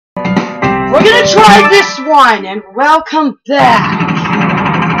We're gonna try this one, and welcome back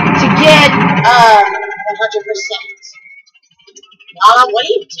to get 100%. What are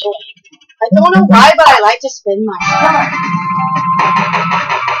you doing? I don't know why, but I like to spin my card.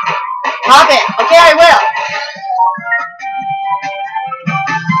 Pop it. Okay, I will.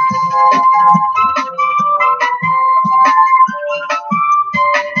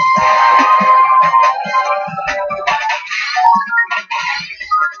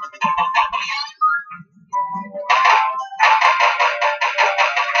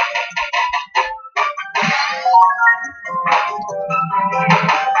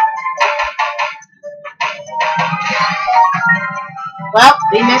 Well,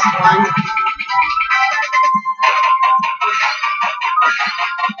 we missed one.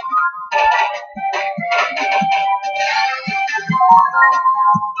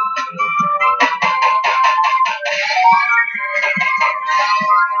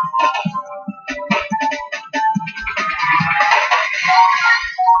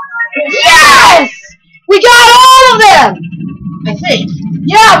 Yes! We got all of them! I think.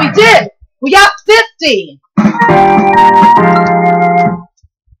 Yeah, we did! We got 50!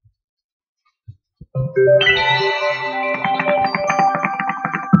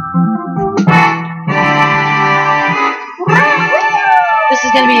 This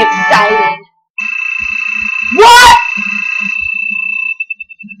is gonna be exciting. What?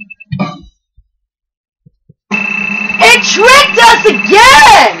 It tricked us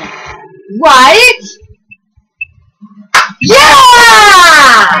again! Right?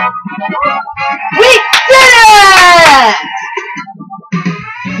 Yeah! We did it!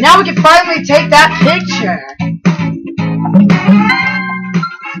 Now we can finally take that picture.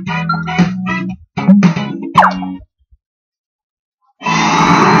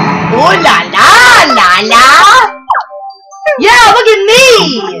 Oh la la la la! Yeah, look at me!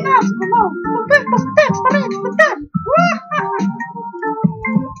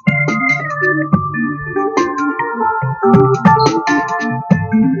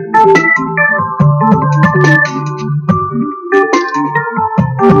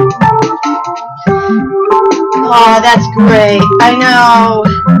 Oh, that's great. I know.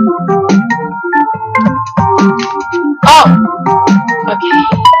 Oh. Okay.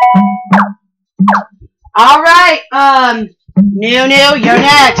 Alright, Nunu, you're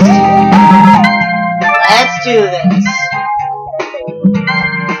next. Let's do this.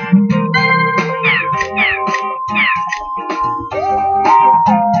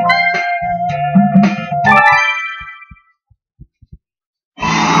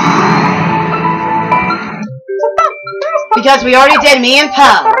 Because we already did me and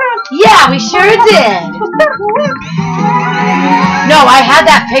Poe. Yeah, we sure did. No, I had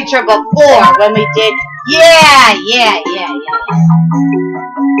that picture before when we did. Yeah.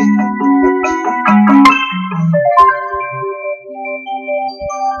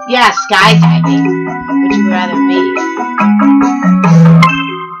 Yeah, skydiving. Would you rather be?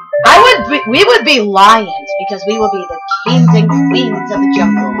 We would be lions because we will be the kings and queens of the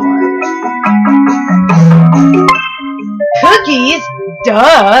jungle. Cookies?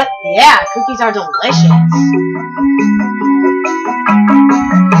 Duh! Yeah, cookies are delicious.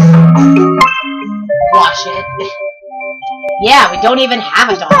 Wash it. Yeah, we don't even have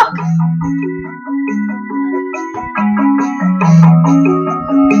a dog.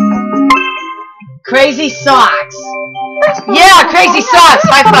 Crazy socks. Yeah, crazy socks.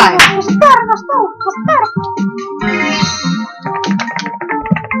 High five.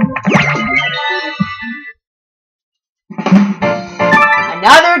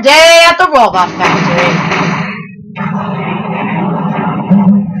 Another day at the robot factory.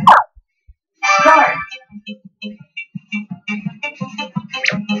 Start.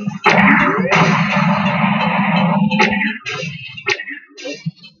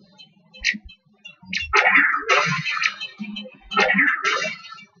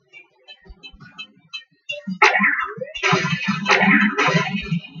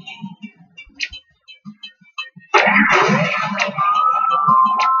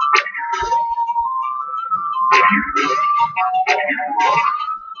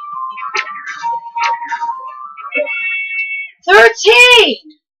 13!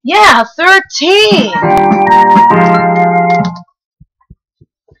 Yeah, 13!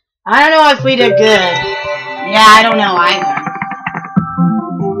 I don't know if we did good. Yeah, I don't know either.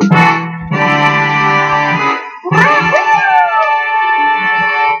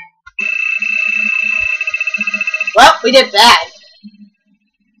 Well, we did bad.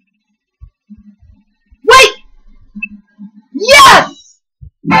 Wait! Yes!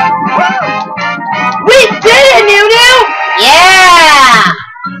 We did it, Nunu! Yeah!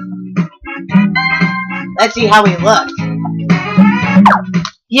 Let's see how we look.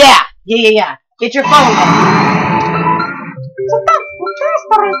 Yeah. Get your phone going.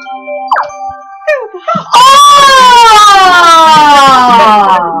 Oh!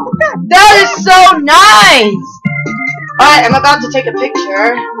 That is so nice! Alright, I'm about to take a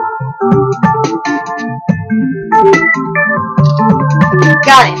picture.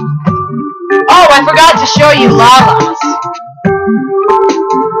 Got it. Oh, I forgot to show you Lala's.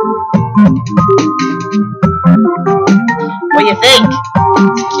 What do you think?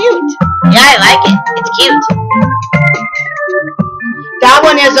 It's cute. Yeah, I like it. It's cute. That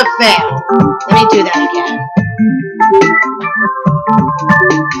one is a fail. Let me do that again.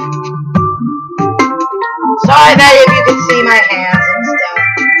 Sorry that if you can see my hands and stuff.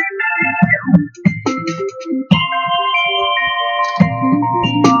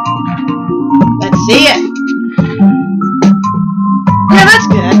 Let's see it. Yeah, that's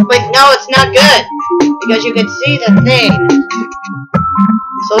good. Wait, no, it's not good. Because you can see the thing.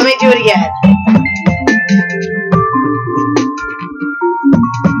 So let me do it again.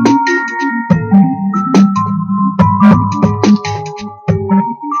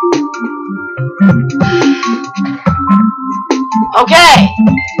 Okay.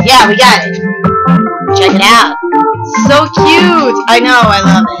 Yeah, we got it. Check it out. So cute. I know, I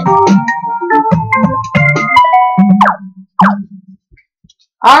love it.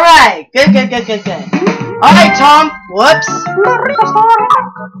 Alright. Good. Alright, Tom. Whoops.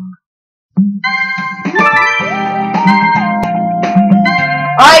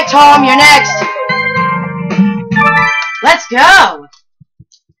 Alright, Tom, you're next. Let's go.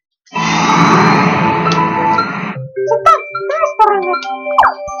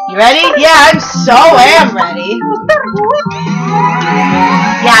 You ready? Yeah, am ready.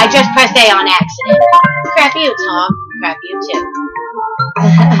 Yeah, I just pressed A on accident. Crap you, Tom. Crap you too.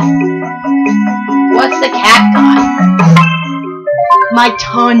 What's the cat got? My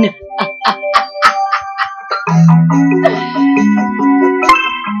ton.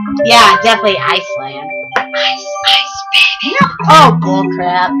 Yeah, definitely Iceland. Ice, baby. Oh,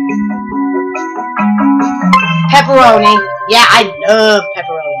 bullcrap. Pepperoni. Yeah, I love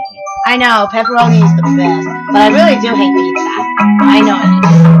pepperoni. I know, pepperoni is the best, but I really do hate pizza. I know it.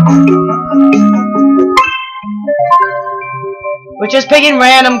 We're just picking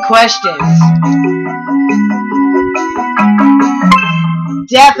random questions.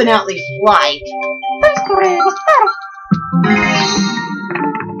 Definitely flight.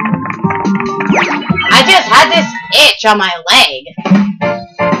 I just had this itch on my leg.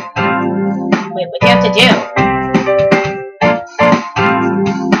 Wait, what do you have to do?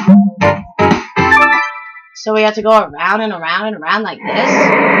 So we have to go around and around and around like this?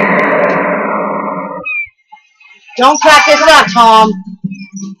 Don't crack this up, Tom!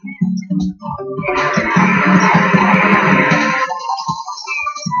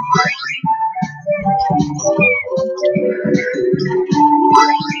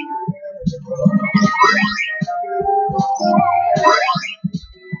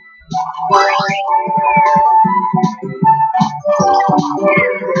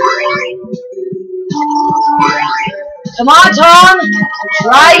 Come on, Tom!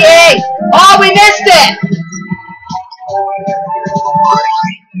 Try it! Oh, we missed it!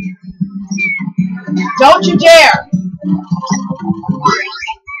 Don't you dare!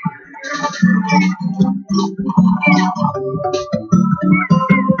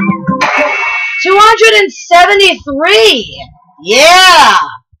 $273! Yeah!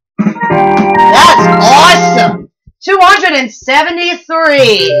 That's awesome!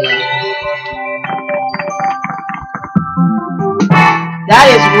 273! That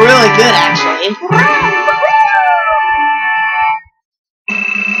is really good, actually.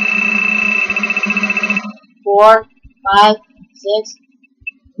 4, 5, 6.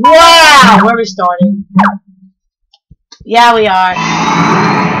 Wow! Where are we starting? Yeah, we are.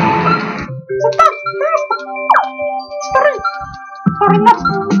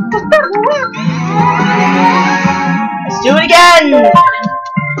 Let's do it again!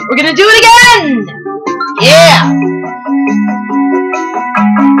 We're gonna do it again! Yeah!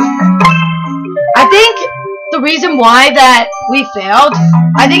 I think the reason why that we failed,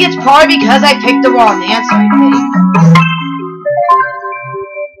 I think it's probably because I picked the wrong answer, I think.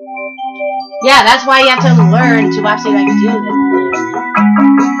 Yeah, that's why you have to learn to actually like do this thing.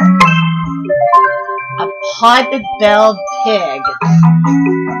 A pot-belled pig.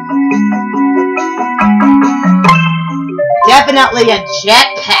 Definitely a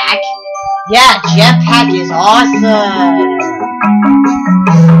jetpack. Yeah, jetpack is awesome.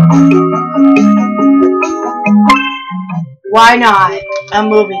 Why not? A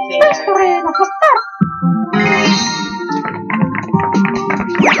movie theater.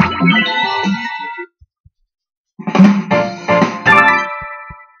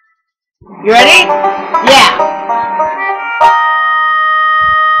 You ready? Yeah.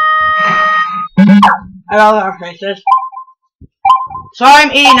 I love our faces. Sorry,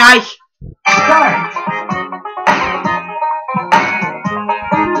 I'm eating ice. Start.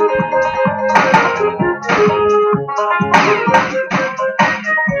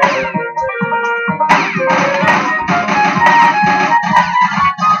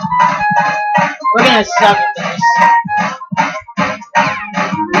 We're gonna suck at this.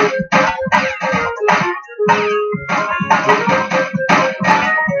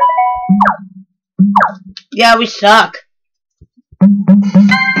 Yeah, we suck. Good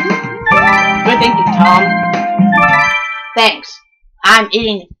thinking, Tom. Thanks. I'm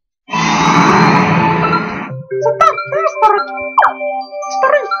eating.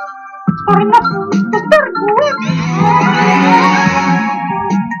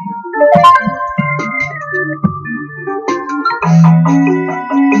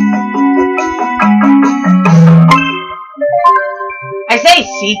 I say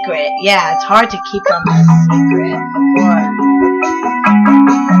secret. Yeah, it's hard to keep them a secret.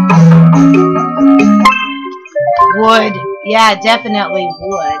 Wood. Yeah, definitely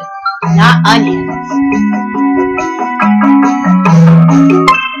wood. Not onions.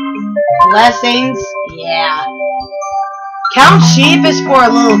 Blessings. Yeah. Count sheep is for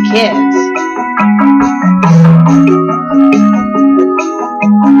little kids.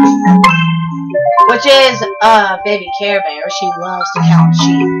 Which is baby Care Bear. She loves to count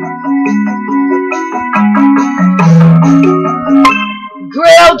sheep.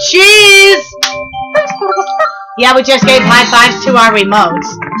 Grilled cheese! Yeah, we just gave high fives to our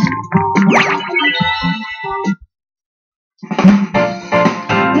remotes.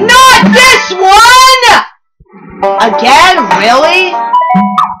 Not this one! Again? Really?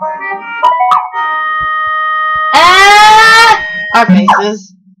 Our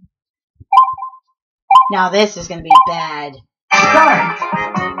faces. Now this is gonna be bad. Start.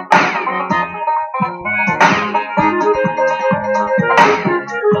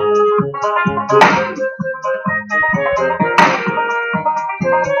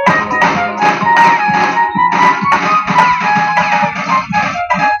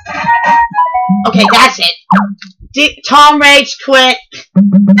 Okay, that's it. Tom Rage quit.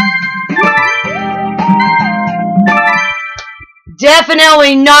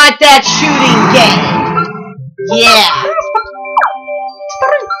 Definitely not that shooting game. Yeah.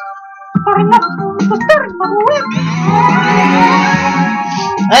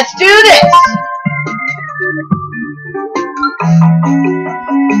 Let's do this.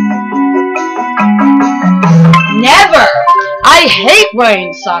 Never. I hate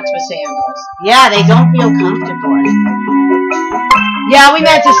wearing socks with sandals. Yeah, they don't feel comfortable. Yeah, we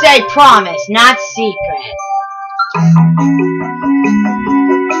meant to say promise, not secret.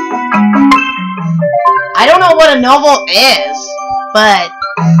 I don't know what a novel is, but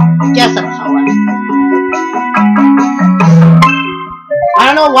guess a poem. I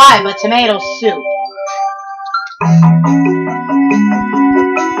don't know why, but tomato soup.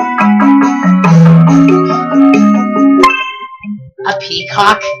 A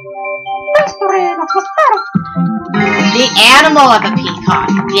peacock. The animal of a peacock,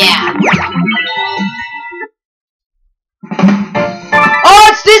 yeah. Oh,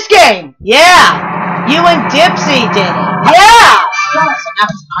 it's this game! Yeah! You and Dipsy did it! Yeah! So now it's our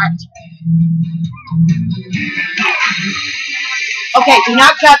turn. Okay, do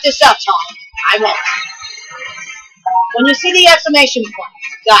not count this up, Tom. I won't. When you see the exclamation point,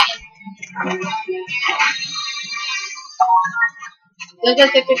 got it. Good.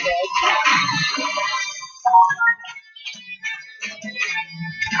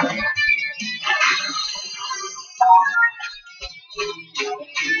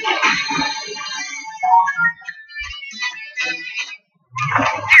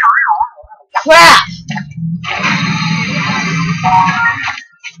 Crap!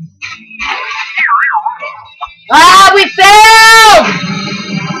 Ah, we failed!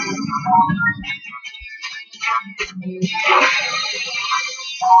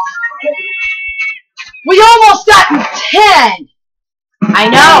 We almost got 10! I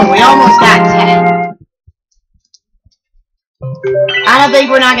know, we almost got 10. I don't think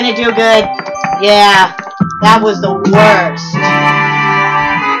we're not gonna do good. Yeah, that was the worst.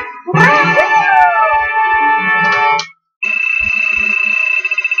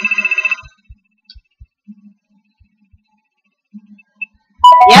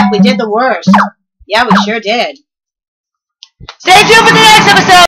 Yep, we did the worst. Yeah, we sure did. Stay tuned for the next episode!